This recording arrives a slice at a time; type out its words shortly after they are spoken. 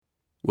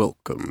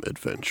Welcome,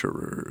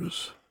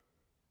 adventurers.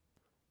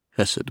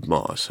 Hesed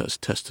Moss has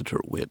tested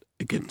her wit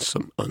against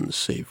some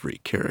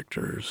unsavory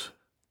characters,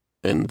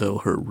 and though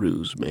her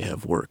ruse may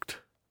have worked,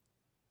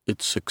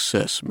 its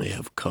success may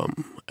have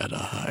come at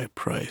a high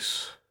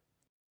price.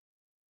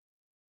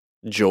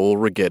 Joel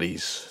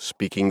Rigetti's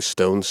Speaking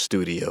Stone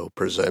Studio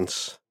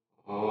presents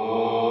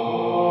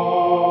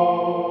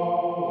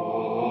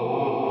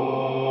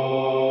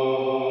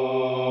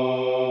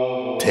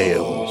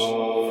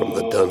Tales from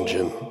the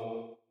Dungeon.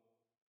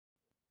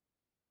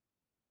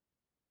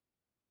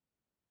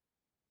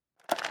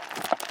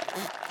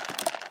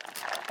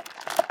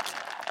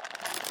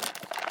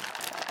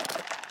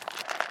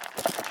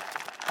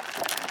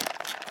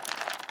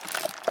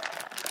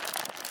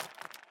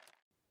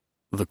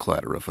 The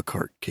clatter of a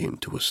cart came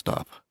to a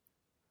stop.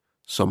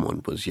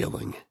 Someone was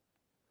yelling.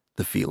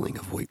 The feeling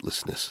of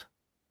weightlessness,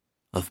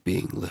 of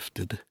being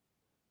lifted.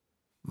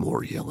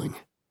 More yelling.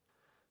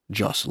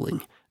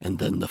 Jostling, and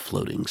then the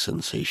floating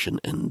sensation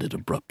ended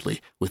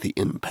abruptly with the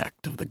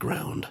impact of the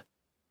ground.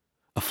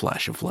 A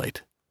flash of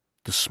light,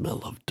 the smell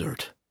of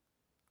dirt,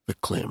 the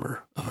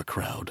clamor of a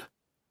crowd.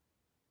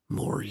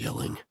 More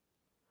yelling,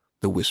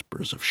 the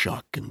whispers of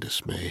shock and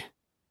dismay.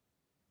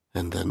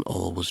 And then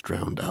all was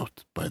drowned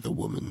out by the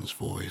woman's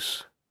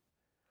voice.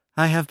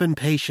 I have been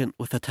patient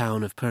with the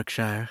town of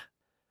Perkshire.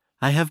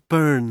 I have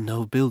burned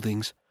no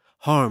buildings,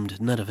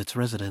 harmed none of its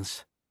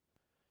residents.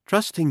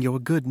 Trusting your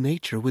good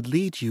nature would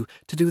lead you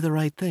to do the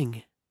right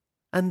thing.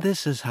 And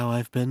this is how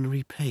I've been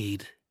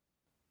repaid.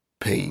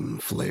 Pain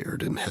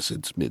flared in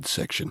Hesed's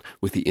midsection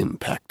with the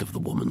impact of the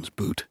woman's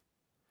boot.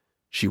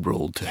 She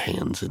rolled to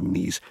hands and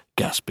knees,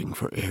 gasping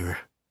for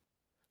air.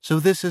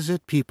 So this is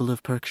it, people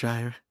of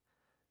Perkshire.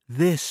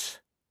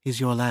 This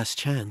is your last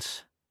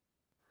chance.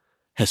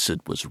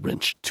 Hesed was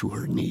wrenched to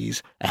her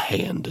knees, a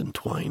hand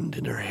entwined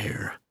in her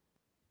hair,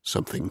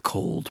 something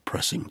cold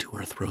pressing to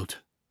her throat.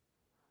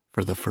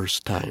 For the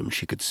first time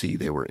she could see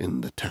they were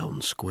in the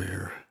town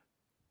square.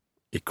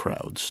 A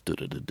crowd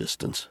stood at a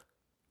distance,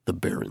 the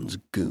Baron's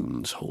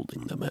goons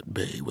holding them at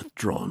bay with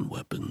drawn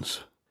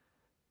weapons.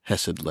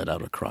 Hesed let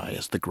out a cry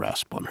as the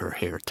grasp on her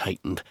hair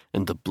tightened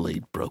and the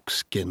blade broke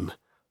skin,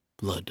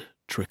 blood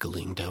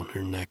trickling down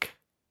her neck.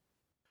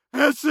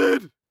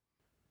 Hesed!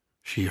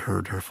 She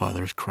heard her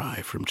father's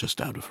cry from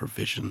just out of her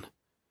vision.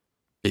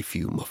 A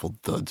few muffled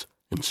thuds,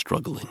 and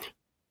struggling,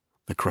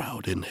 the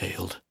crowd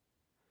inhaled.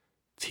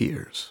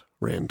 Tears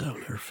ran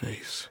down her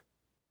face.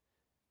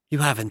 You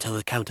have until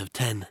the count of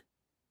 10.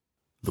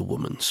 The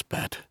woman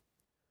spat.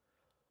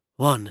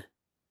 1,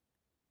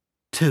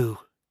 2,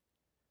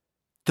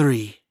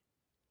 3,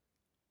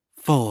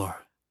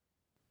 4.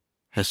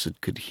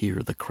 Hesed could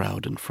hear the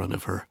crowd in front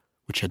of her,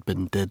 which had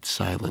been dead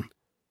silent,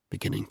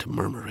 beginning to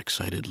murmur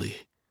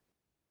excitedly.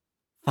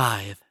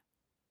 5,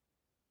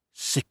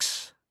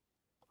 6.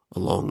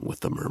 Along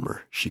with the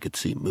murmur, she could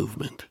see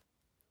movement.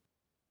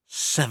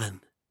 7,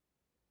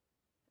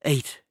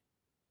 8.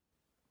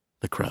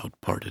 The crowd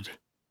parted,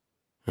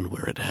 and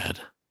where it had,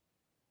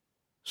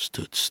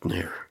 stood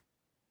Snare.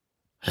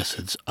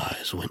 Hesed's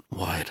eyes went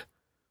wide.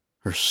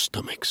 Her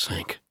stomach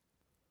sank.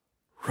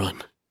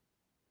 Run.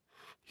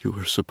 You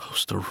were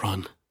supposed to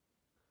run.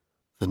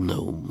 The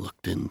gnome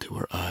looked into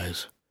her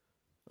eyes,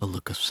 a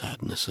look of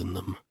sadness in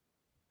them,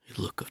 a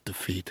look of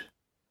defeat.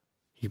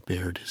 He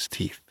bared his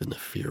teeth in a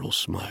feral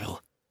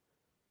smile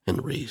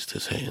and raised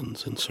his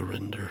hands in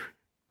surrender.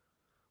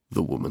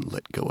 The woman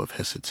let go of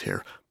Hesed's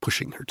hair,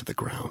 pushing her to the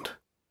ground.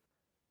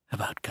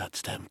 About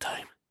God's damn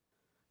time,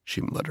 she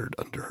muttered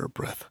under her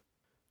breath.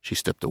 She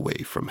stepped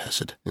away from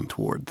Hesed and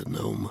toward the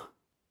gnome.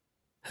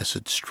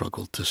 Hesed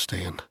struggled to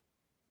stand.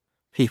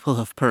 People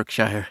of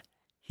Perkshire,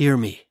 hear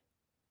me.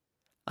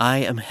 I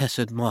am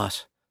Hesed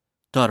Moss,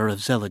 daughter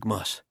of Zelig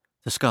Moss,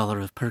 the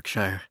scholar of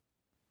Perkshire.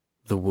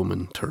 The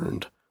woman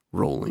turned,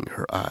 rolling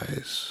her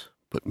eyes,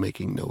 but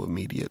making no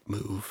immediate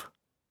move.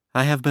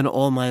 I have been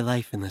all my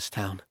life in this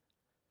town,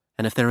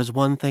 and if there is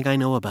one thing I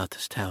know about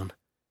this town,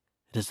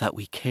 it is that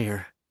we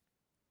care.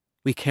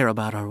 We care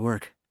about our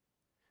work.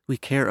 We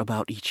care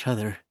about each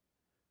other.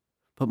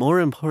 But more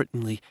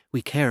importantly,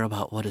 we care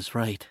about what is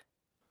right.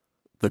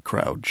 The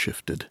crowd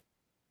shifted.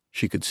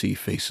 She could see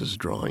faces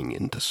drawing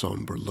into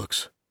somber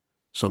looks,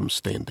 some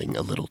standing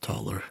a little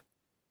taller,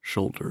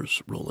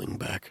 shoulders rolling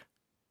back.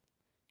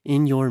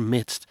 In your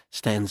midst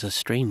stands a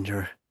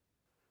stranger.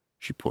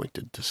 She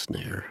pointed to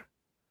Snare.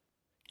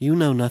 You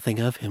know nothing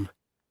of him,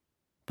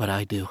 but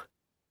I do.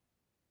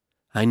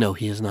 I know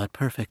he is not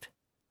perfect.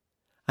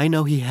 I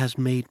know he has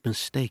made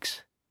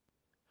mistakes.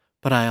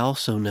 But I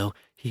also know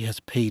he has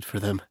paid for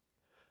them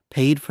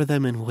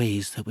in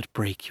ways that would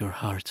break your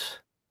hearts.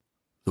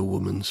 The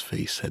woman's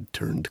face had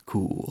turned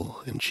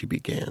cool, and she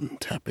began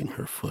tapping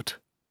her foot.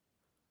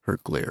 Her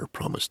glare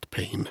promised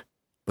pain,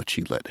 but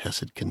she let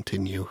Hesed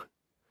continue.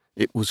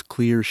 It was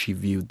clear she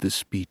viewed this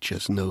speech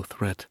as no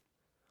threat,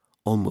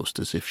 almost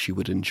as if she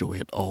would enjoy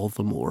it all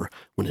the more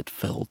when it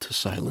fell to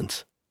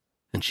silence,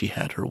 and she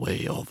had her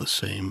way all the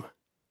same.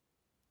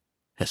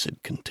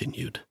 Hesed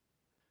continued.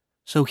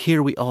 So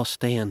here we all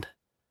stand,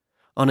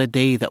 on a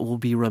day that will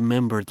be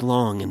remembered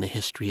long in the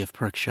history of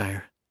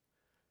Perkshire.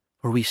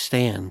 For we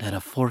stand at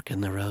a fork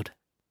in the road.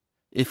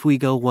 If we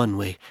go one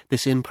way,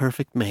 this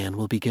imperfect man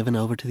will be given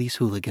over to these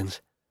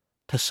hooligans,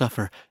 to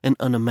suffer an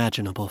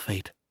unimaginable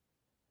fate.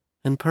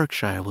 And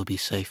Perkshire will be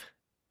safe.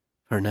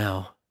 For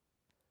now.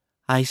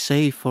 I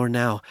say for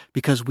now,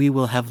 because we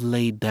will have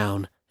laid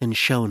down and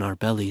shown our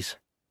bellies.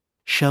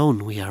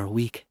 Shown we are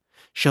weak.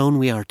 Shown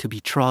we are to be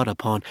trod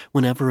upon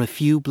whenever a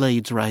few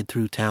blades ride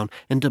through town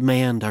and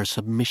demand our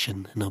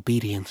submission and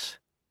obedience.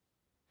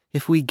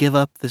 If we give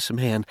up this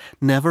man,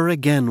 never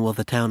again will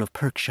the town of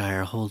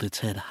Perkshire hold its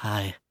head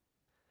high.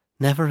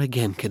 Never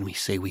again can we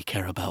say we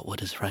care about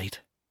what is right.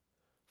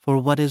 For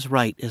what is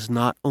right is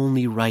not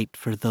only right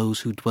for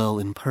those who dwell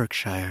in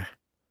Perkshire,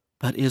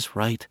 but is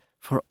right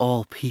for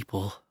all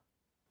people.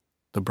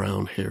 The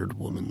brown-haired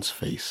woman's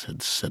face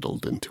had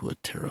settled into a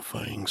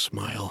terrifying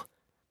smile,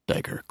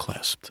 dagger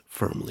clasped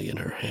firmly in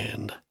her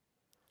hand.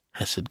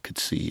 Hesed could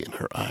see in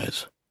her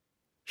eyes.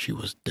 She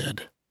was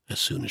dead as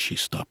soon as she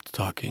stopped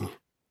talking.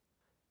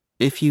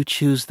 If you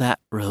choose that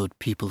road,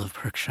 people of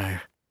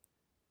Perkshire,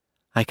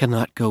 I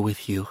cannot go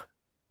with you.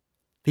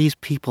 These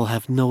people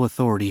have no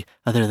authority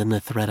other than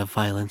the threat of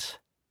violence.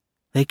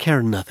 They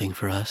care nothing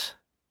for us.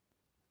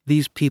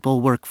 These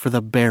people work for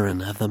the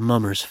Baron of the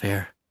Mummers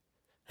Fair,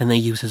 and they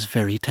use his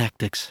very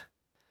tactics.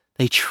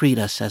 They treat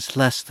us as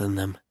less than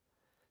them,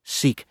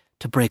 seek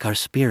to break our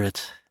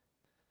spirits.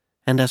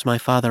 And as my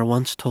father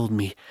once told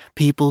me,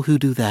 people who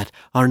do that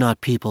are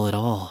not people at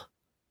all.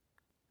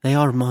 They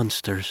are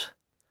monsters.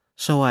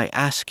 So I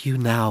ask you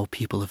now,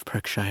 people of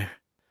Perkshire,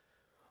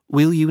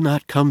 will you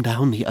not come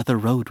down the other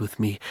road with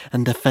me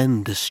and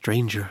defend this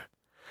stranger?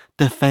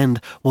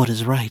 Defend what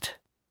is right,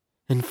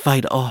 and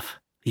fight off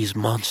these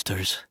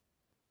monsters.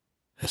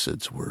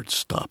 Hesed's words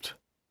stopped,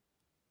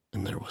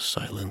 and there was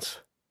silence.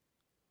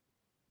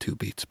 2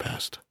 beats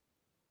passed.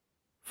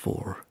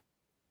 4,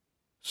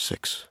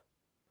 6.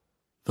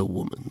 The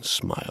woman's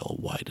smile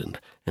widened,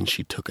 and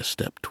she took a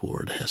step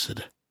toward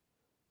Hesed.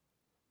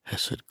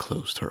 Hesed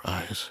closed her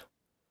eyes.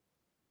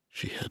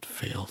 She had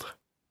failed.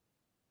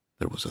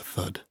 There was a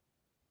thud,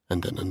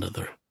 and then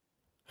another,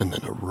 and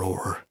then a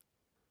roar.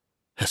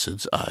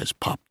 Hesed's eyes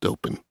popped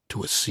open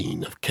to a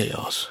scene of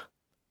chaos.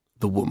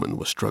 The woman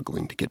was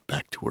struggling to get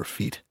back to her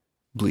feet,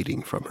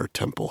 bleeding from her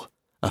temple.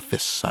 A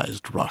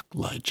fist-sized rock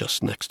lay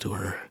just next to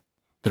her.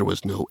 There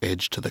was no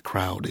edge to the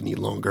crowd any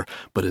longer,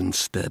 but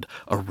instead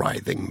a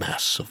writhing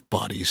mass of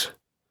bodies.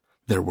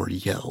 There were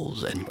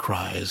yells and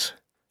cries.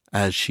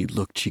 As she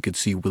looked, she could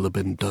see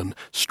Willibin Dunn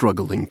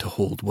struggling to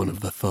hold one of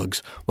the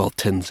thugs, while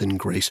Tenzin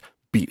Grace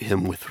beat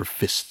him with her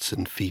fists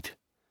and feet.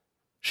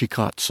 She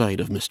caught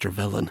sight of Mr.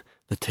 Velen,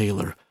 the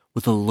tailor,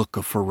 with a look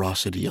of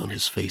ferocity on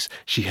his face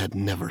she had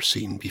never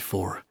seen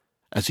before,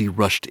 as he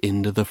rushed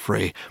into the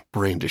fray,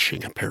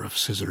 brandishing a pair of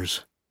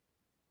scissors.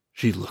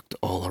 She looked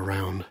all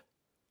around.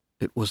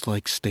 It was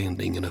like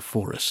standing in a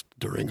forest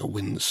during a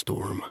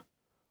windstorm,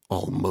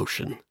 all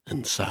motion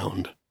and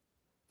sound,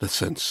 the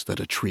sense that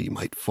a tree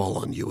might fall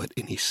on you at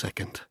any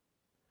second.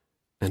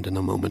 And in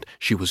a moment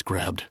she was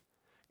grabbed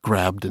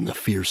in the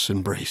fierce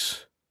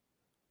embrace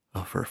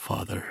of her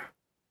father.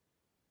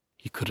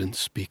 He couldn't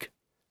speak,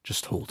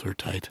 just hold her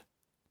tight.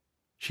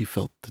 She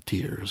felt the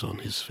tears on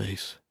his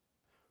face.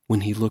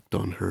 When he looked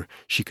on her,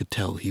 she could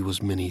tell he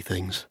was many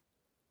things.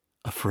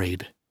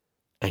 Afraid,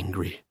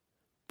 angry,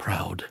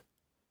 proud,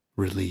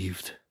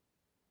 relieved.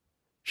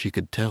 She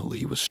could tell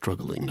he was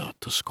struggling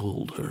not to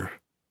scold her.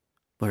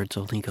 Words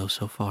only go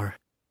so far.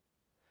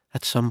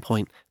 At some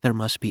point, there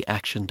must be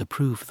action to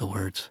prove the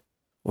words,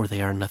 or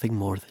they are nothing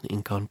more than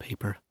ink on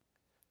paper,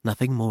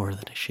 nothing more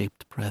than a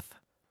shaped breath.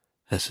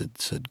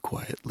 Hesed said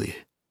quietly.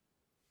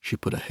 She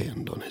put a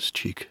hand on his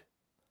cheek.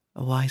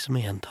 A wise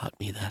man taught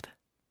me that.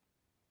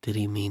 Did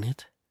he mean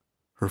it?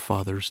 Her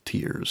father's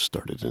tears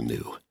started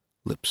anew,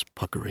 lips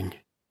puckering.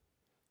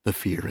 The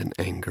fear and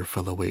anger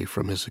fell away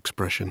from his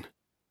expression.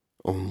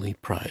 Only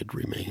pride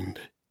remained.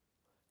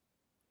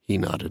 He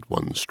nodded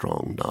one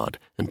strong nod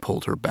and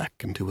pulled her back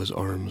into his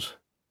arms.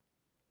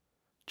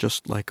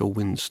 Just like a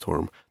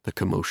windstorm, the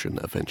commotion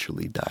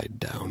eventually died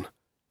down,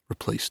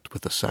 replaced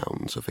with the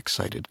sounds of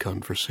excited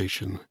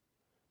conversation,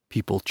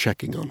 people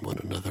checking on one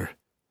another,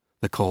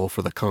 the call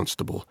for the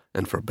constable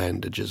and for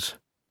bandages.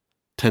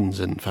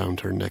 Tenzin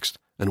found her next,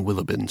 and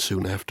Willibin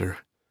soon after.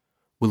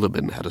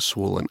 Willibin had a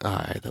swollen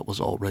eye that was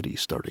already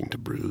starting to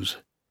bruise.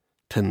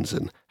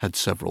 Tenzin had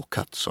several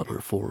cuts on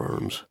her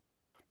forearms.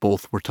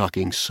 Both were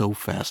talking so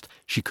fast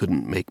she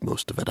couldn't make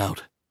most of it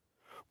out.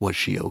 Was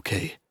she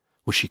okay?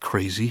 Was she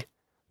crazy?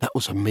 That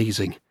was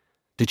amazing.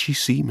 Did she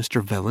see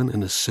Mr. Velen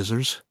and his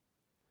scissors?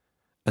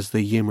 As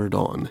they yammered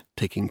on,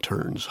 taking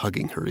turns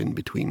hugging her in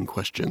between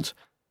questions,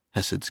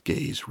 Hesed's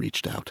gaze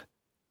reached out,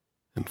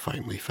 and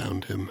finally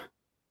found him.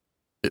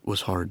 It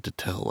was hard to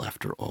tell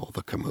after all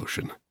the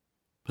commotion,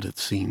 but it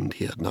seemed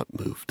he had not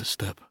moved a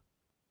step.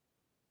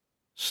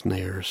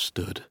 Snare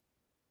stood,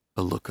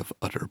 a look of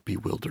utter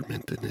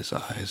bewilderment in his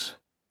eyes.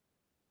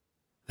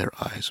 Their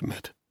eyes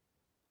met,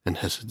 and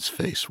Hesed's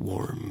face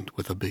warmed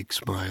with a big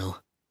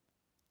smile.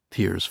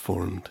 Tears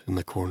formed in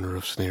the corner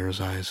of Snare's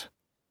eyes.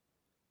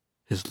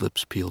 His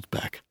lips peeled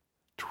back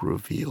to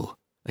reveal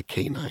a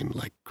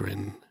canine-like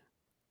grin.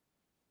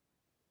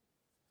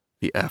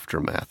 The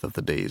aftermath of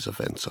the day's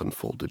events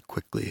unfolded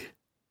quickly.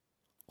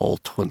 All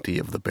 20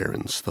 of the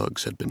Baron's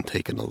thugs had been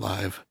taken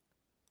alive,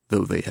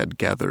 though they had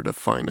gathered a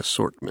fine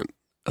assortment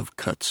of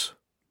cuts,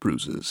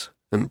 bruises,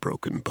 and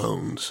broken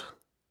bones.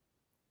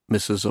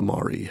 Mrs.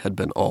 Amari had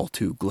been all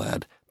too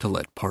glad to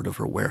let part of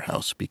her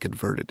warehouse be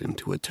converted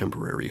into a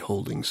temporary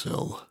holding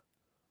cell,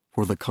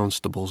 for the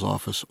constable's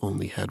office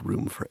only had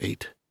room for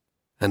 8,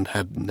 and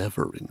had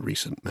never in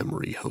recent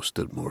memory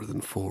hosted more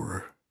than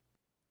 4.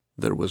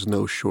 There was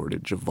no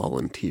shortage of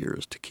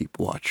volunteers to keep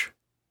watch,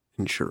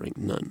 ensuring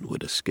none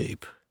would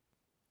escape.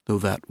 Though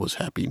that was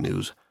happy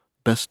news,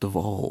 best of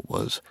all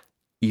was,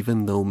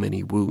 even though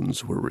many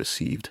wounds were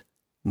received,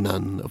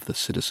 none of the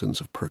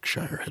citizens of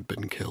Perkshire had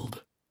been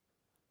killed.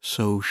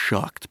 So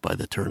shocked by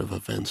the turn of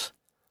events,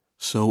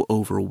 so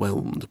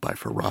overwhelmed by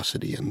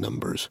ferocity and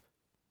numbers,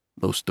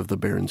 most of the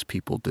Baron's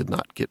people did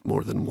not get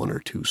more than 1 or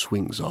 2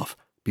 swings off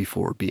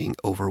before being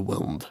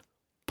overwhelmed,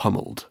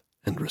 pummeled,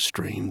 and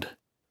restrained.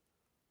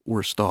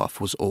 Worst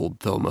off was old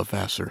Thelma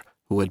Vassar,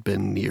 who had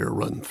been near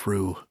run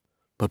through,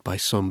 but by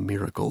some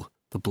miracle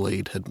the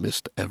blade had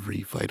missed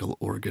every vital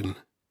organ.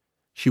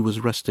 She was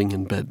resting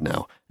in bed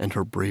now, and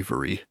her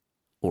bravery,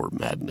 or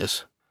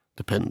madness,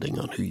 depending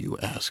on who you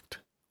asked,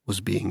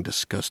 was being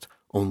discussed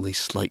only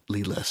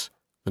slightly less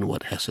than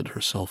what Hesed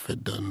herself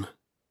had done.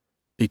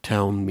 A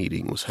town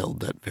meeting was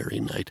held that very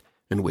night,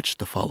 in which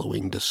the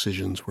following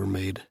decisions were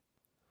made.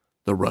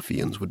 The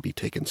ruffians would be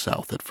taken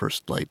south at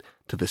first light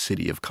to the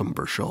city of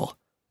Cumbershall,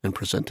 and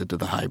presented to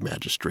the High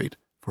Magistrate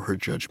for her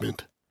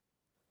judgment.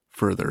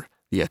 Further,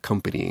 the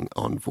accompanying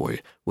envoy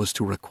was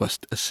to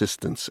request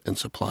assistance and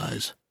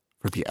supplies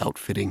for the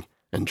outfitting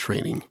and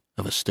training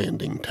of a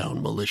standing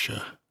town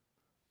militia.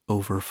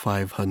 Over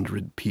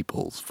 500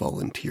 peoples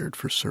volunteered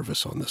for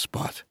service on the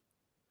spot,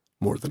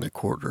 more than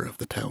 1/4 of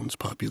the town's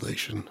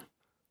population.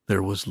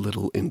 There was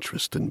little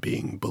interest in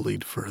being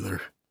bullied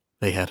further.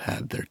 They had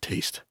had their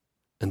taste,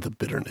 and the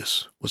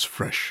bitterness was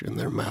fresh in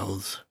their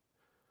mouths.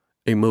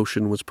 A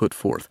motion was put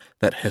forth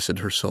that Hesed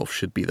herself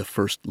should be the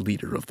first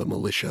leader of the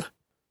militia,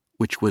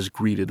 which was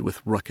greeted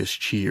with ruckus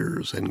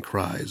cheers and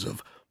cries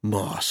of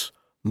 "Moss,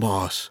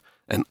 Moss,"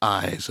 and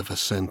eyes of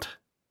assent.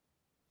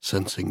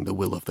 Sensing the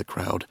will of the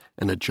crowd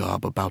and a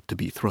job about to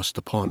be thrust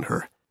upon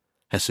her,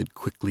 Hesed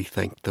quickly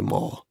thanked them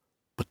all,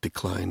 but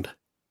declined.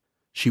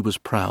 She was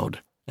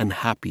proud and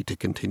happy to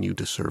continue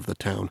to serve the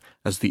town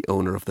as the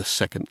owner of the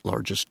 2nd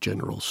largest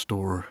general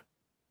store,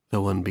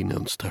 though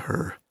unbeknownst to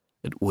her,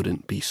 it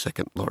wouldn't be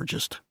 2nd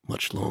largest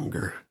much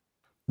longer.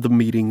 The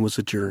meeting was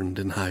adjourned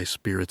in high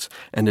spirits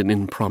and an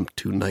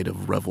impromptu night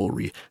of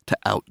revelry to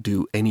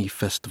outdo any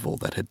festival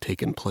that had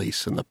taken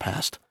place in the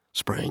past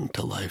sprang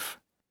to life.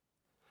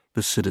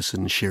 The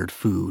citizens shared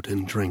food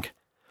and drink,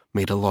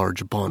 made a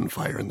large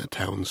bonfire in the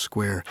town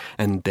square,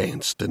 and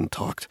danced and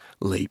talked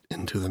late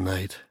into the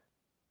night.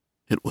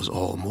 It was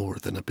all more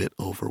than a bit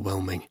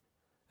overwhelming,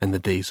 and the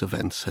day's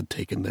events had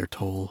taken their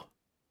toll.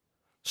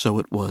 So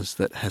it was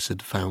that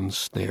Hesed found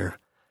Snare,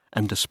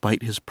 and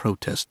despite his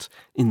protests,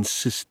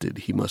 insisted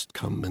he must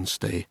come and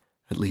stay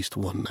at least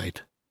one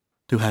night,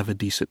 to have a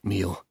decent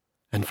meal,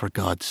 and for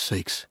God's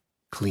sakes,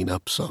 clean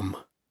up some.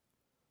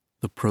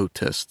 The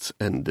protests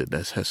ended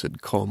as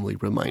Hesed calmly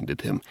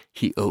reminded him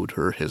he owed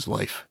her his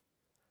life.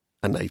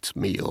 A night's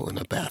meal and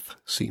a bath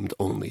seemed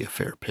only a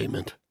fair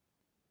payment.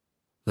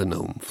 The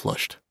gnome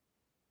flushed,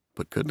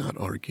 but could not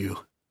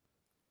argue.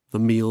 The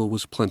meal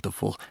was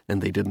plentiful,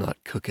 and they did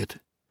not cook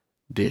it.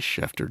 Dish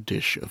after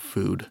dish of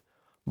food,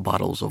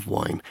 bottles of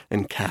wine,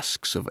 and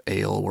casks of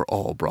ale were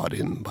all brought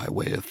in by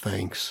way of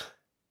thanks.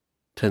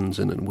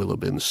 Tenzin and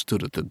Willibin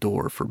stood at the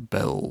door for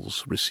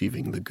bells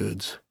receiving the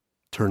goods,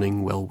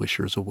 turning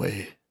well-wishers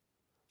away.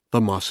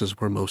 The Mosses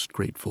were most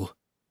grateful,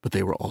 but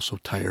they were also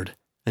tired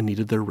and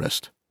needed their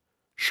rest.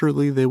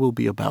 Surely they will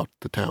be about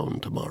the town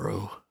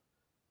tomorrow.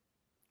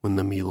 When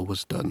the meal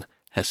was done,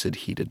 Hesed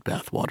heated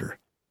bathwater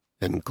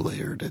and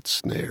glared at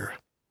Snare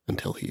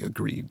until he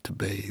agreed to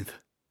bathe.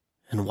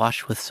 "And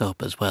wash with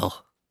soap as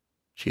well,"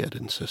 she had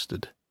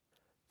insisted.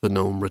 The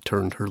gnome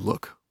returned her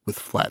look with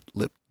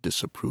flat-lipped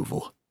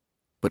disapproval,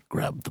 but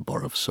grabbed the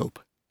bar of soap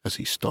as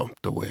he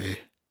stomped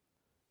away.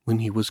 When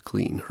he was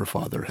clean, her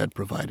father had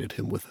provided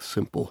him with a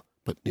simple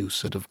but new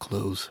set of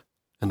clothes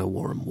and a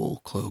warm wool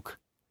cloak.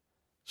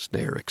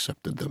 Snare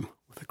accepted them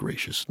with a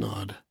gracious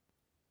nod.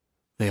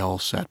 They all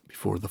sat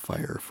before the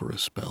fire for a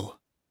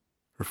spell,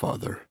 her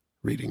father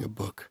reading a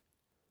book.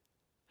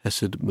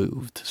 Hesed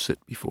moved to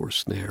sit before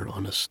Snare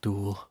on a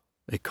stool,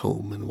 a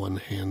comb in one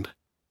hand,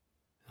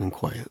 and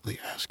quietly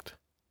asked,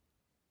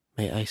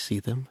 "May I see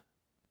them?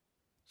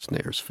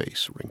 Snare's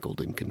face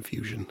wrinkled in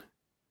confusion.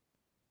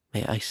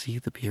 May I see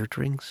the beard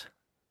rings?"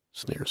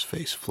 Snare's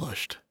face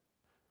flushed.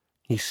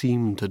 He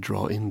seemed to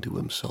draw into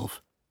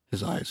himself,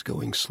 his eyes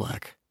going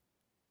slack.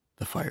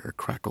 The fire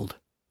crackled.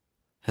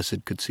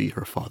 Hesed could see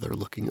her father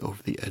looking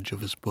over the edge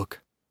of his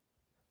book.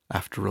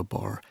 After a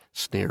bar,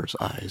 Snare's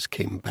eyes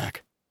came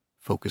back,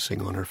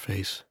 focusing on her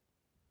face.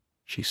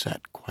 She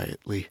sat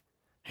quietly,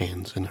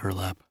 hands in her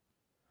lap.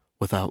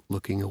 Without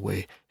looking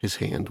away, his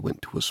hand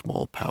went to a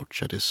small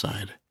pouch at his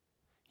side.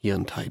 He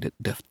untied it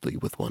deftly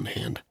with one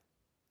hand,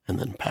 and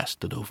then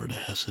passed it over to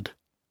Hesed.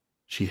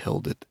 She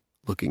held it,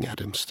 looking at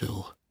him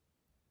still.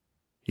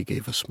 He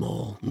gave a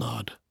small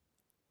nod.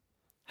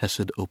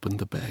 Hesed opened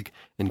the bag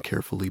and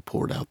carefully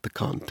poured out the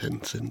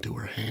contents into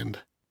her hand.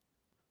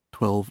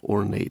 12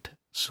 ornate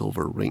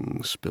silver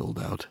rings spilled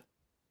out.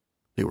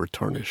 They were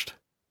tarnished.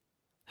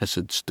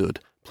 Hesed stood,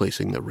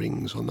 placing the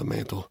rings on the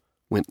mantel,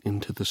 went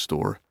into the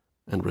store,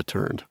 and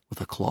returned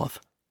with a cloth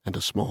and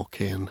a small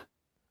can.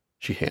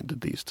 She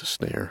handed these to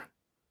Snare.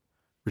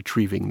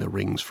 Retrieving the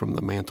rings from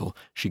the mantel,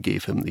 she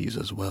gave him these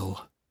as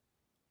well.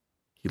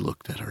 He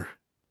looked at her.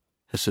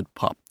 Hesed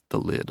popped the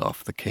lid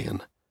off the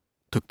can,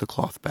 took the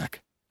cloth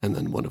back, and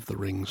then one of the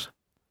rings.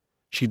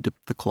 She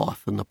dipped the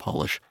cloth in the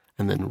polish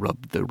and then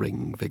rubbed the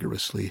ring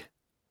vigorously,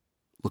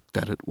 looked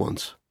at it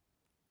once,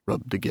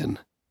 rubbed again,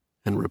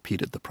 and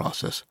repeated the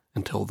process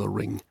until the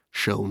ring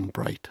shone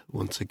bright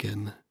once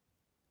again.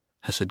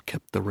 Hesed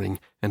kept the ring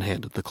and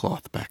handed the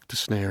cloth back to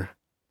Snare.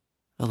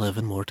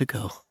 11 more to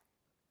go.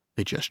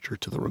 They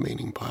gestured to the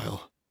remaining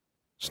pile.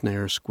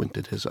 Snare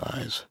squinted his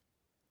eyes,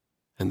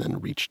 and then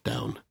reached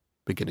down,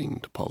 beginning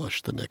to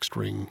polish the next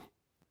ring.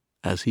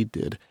 As he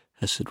did,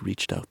 Hesed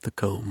reached out the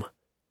comb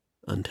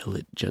until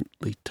it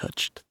gently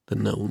touched the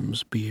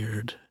gnome's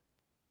beard.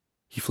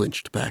 He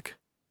flinched back.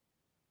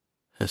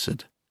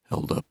 Hesed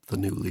held up the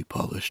newly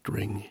polished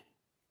ring.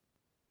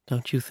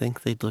 Don't you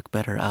think they'd look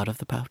better out of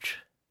the pouch?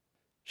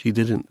 She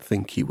didn't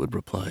think he would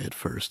reply at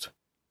first,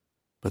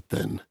 but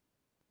then,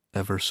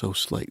 ever so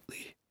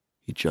slightly,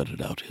 he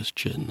jutted out his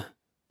chin.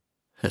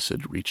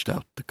 Hesed reached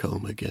out the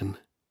comb again.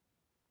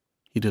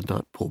 He did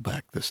not pull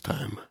back this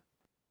time.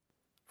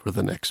 For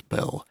the next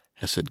bell,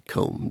 Hesed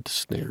combed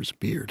Snare's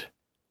beard,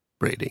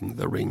 braiding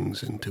the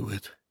rings into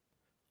it.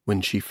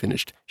 When she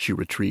finished, she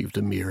retrieved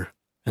a mirror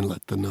and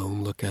let the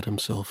gnome look at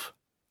himself.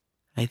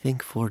 I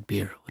think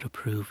Fordbeer would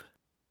approve,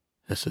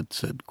 Hesed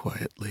said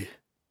quietly.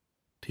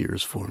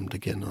 Tears formed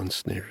again on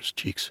Snare's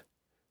cheeks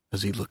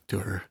as he looked to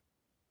her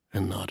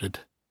and nodded.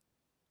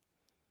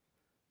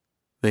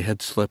 They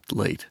had slept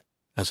late,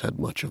 as had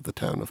much of the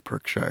town of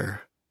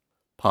Perkshire.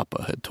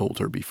 Papa had told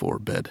her before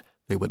bed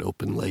they would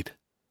open late,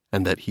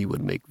 and that he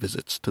would make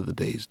visits to the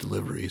day's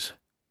deliveries,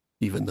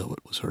 even though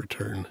it was her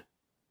turn.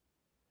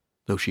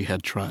 Though she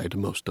had tried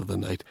most of the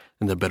night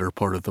and the better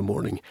part of the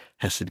morning,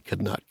 Hesed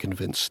could not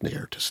convince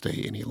Snare to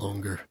stay any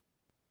longer.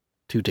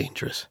 Too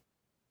dangerous.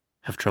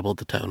 Have troubled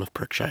the town of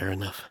Perkshire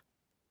enough,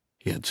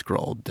 he had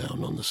scrawled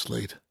down on the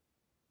slate.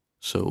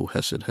 So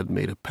Hesed had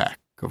made a pack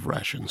of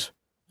rations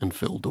and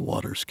filled a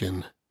water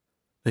skin.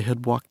 They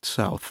had walked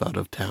south out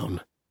of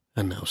town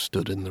and now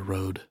stood in the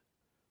road.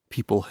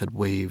 People had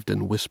waved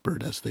and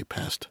whispered as they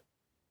passed,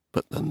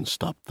 but none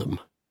stopped them.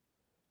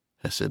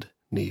 Hesed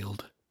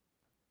kneeled.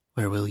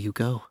 Where will you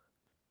go?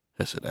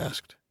 Hesed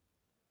asked.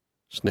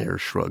 Snare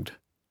shrugged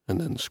and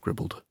then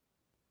scribbled.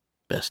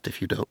 Best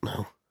if you don't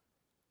know.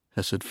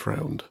 Hesed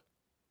frowned,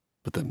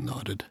 but then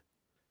nodded.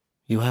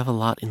 You have a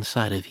lot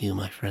inside of you,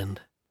 my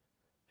friend.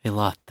 A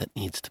lot that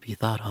needs to be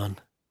thought on.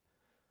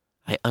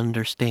 I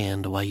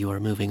understand why you are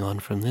moving on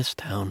from this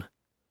town,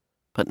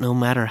 but no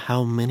matter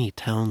how many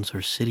towns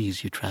or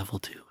cities you travel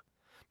to,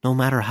 no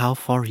matter how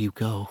far you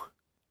go,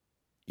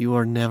 you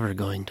are never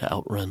going to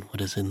outrun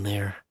what is in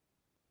there,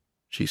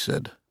 she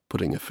said,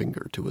 putting a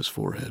finger to his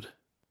forehead.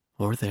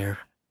 Or there.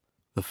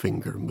 The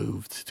finger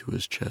moved to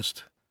his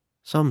chest.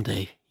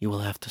 Someday you will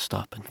have to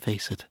stop and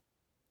face it.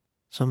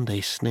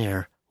 Someday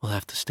Snare will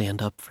have to stand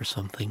up for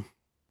something.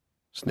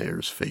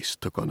 Snare's face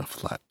took on a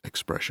flat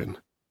expression,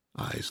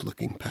 eyes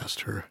looking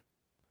past her.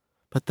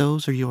 But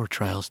those are your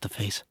trials to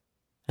face,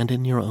 and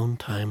in your own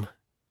time.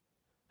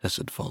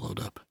 Hesed followed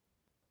up.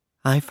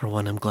 I, for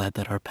one, am glad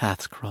that our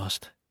paths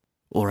crossed,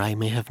 or I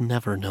may have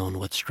never known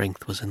what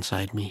strength was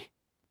inside me,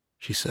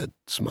 she said,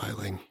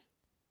 smiling.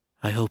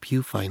 I hope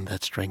you find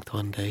that strength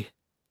one day,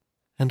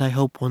 and I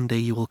hope one day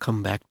you will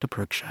come back to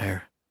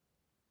Perkshire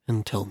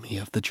and tell me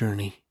of the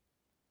journey.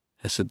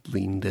 Hesed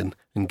leaned in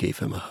and gave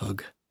him a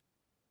hug.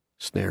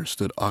 Snare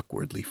stood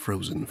awkwardly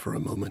frozen for a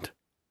moment,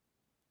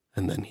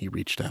 and then he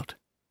reached out,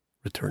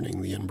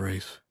 returning the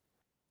embrace.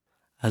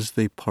 As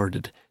they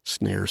parted,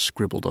 Snare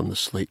scribbled on the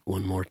slate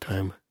one more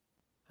time.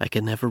 I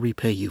can never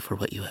repay you for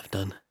what you have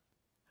done.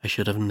 I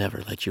should have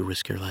never let you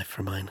risk your life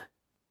for mine.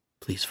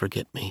 Please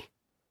forget me.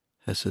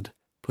 Hesed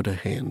put a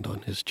hand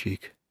on his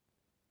cheek.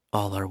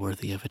 All are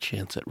worthy of a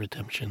chance at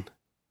redemption.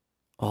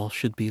 All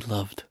should be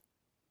loved.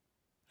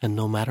 And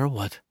no matter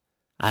what,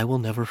 I will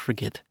never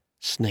forget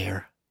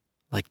Snare,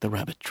 like the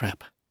rabbit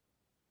trap.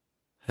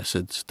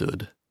 Hesed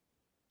stood.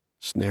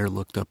 Snare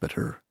looked up at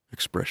her,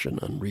 expression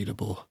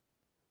unreadable.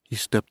 He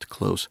stepped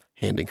close,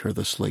 handing her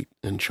the slate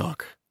and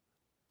chalk.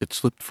 It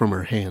slipped from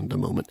her hand a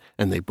moment,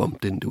 and they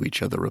bumped into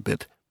each other a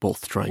bit,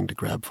 both trying to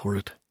grab for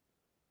it.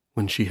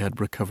 When she had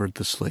recovered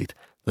the slate,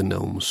 the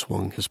gnome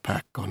swung his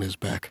pack on his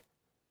back,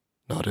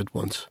 nodded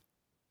once,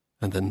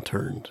 and then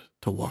turned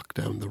to walk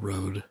down the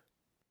road.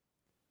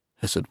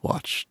 Hesed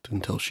watched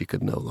until she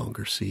could no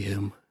longer see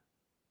him.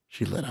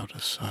 She let out a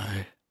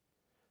sigh.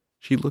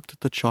 She looked at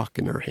the chalk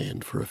in her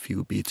hand for a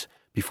few beats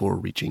before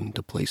reaching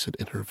to place it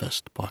in her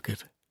vest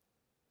pocket.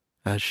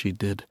 As she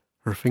did,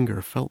 her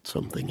finger felt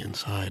something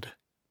inside.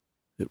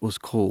 It was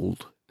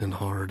cold and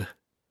hard.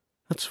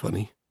 That's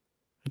funny.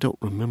 I don't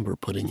remember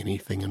putting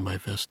anything in my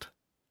vest,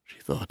 she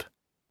thought.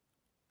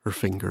 Her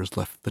fingers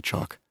left the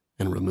chalk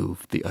and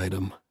removed the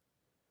item.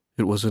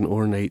 It was an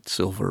ornate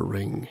silver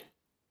ring.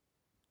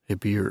 A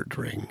beard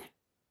ring.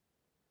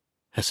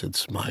 Hesed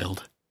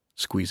smiled,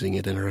 squeezing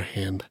it in her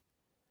hand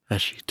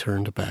as she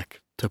turned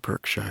back to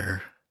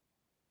Perkshire.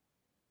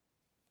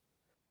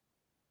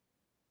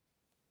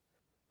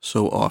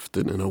 So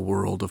often in a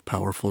world of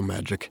powerful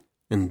magic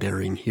and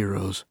daring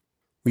heroes,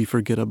 we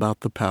forget about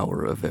the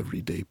power of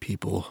everyday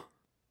people,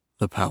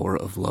 the power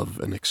of love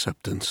and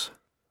acceptance,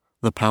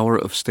 the power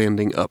of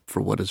standing up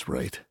for what is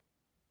right,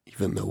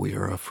 even though we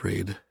are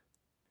afraid.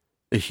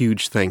 A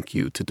huge thank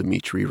you to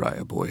Dimitri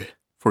Ryaboy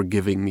for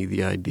giving me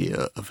the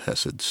idea of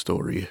Hesed's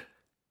story.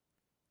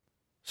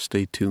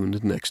 Stay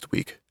tuned next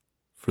week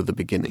for the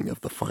beginning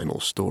of the final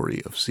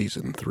story of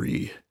Season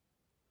 3,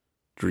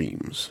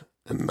 Dreams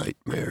and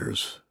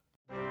Nightmares.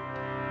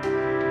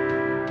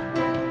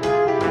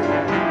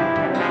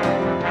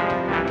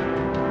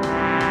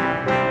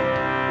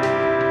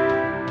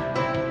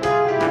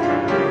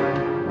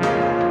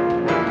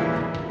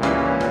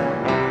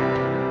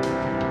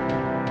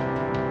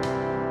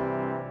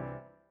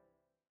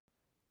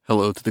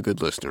 Hello to the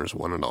good listeners,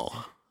 one and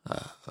all.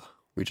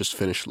 We just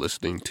finished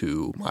listening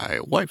to my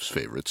wife's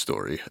favorite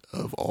story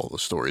of all the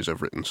stories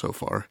I've written so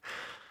far.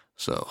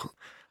 So,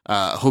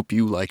 hope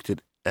you liked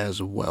it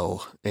as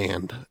well.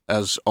 And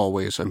as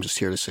always, I'm just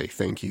here to say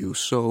thank you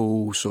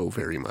so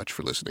very much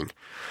for listening.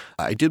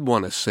 I did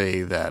want to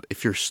say that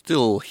if you're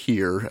still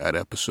here at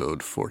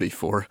episode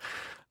 44,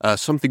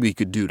 something you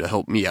could do to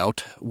help me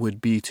out would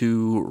be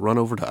to run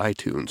over to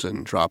iTunes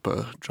and drop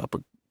a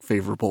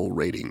favorable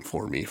rating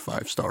for me.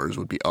 5 stars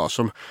would be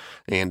awesome.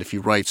 And if you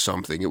write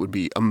something, it would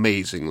be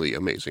amazingly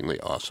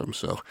awesome.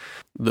 So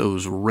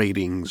those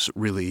ratings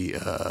really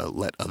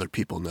let other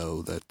people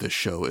know that this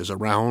show is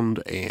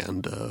around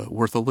and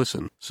worth a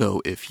listen.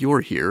 So if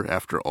you're here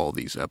after all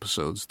these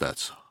episodes,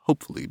 that's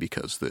hopefully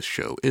because this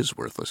show is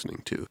worth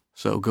listening to.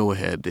 So go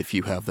ahead, if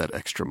you have that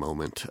extra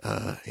moment,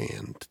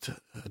 and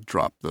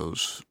drop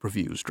those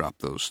reviews, drop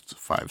those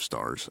 5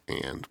 stars,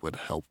 and would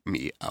help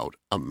me out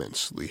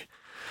immensely.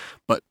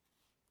 But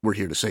we're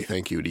here to say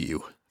thank you to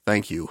you.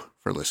 Thank you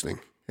for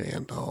listening,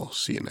 and I'll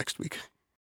see you next week.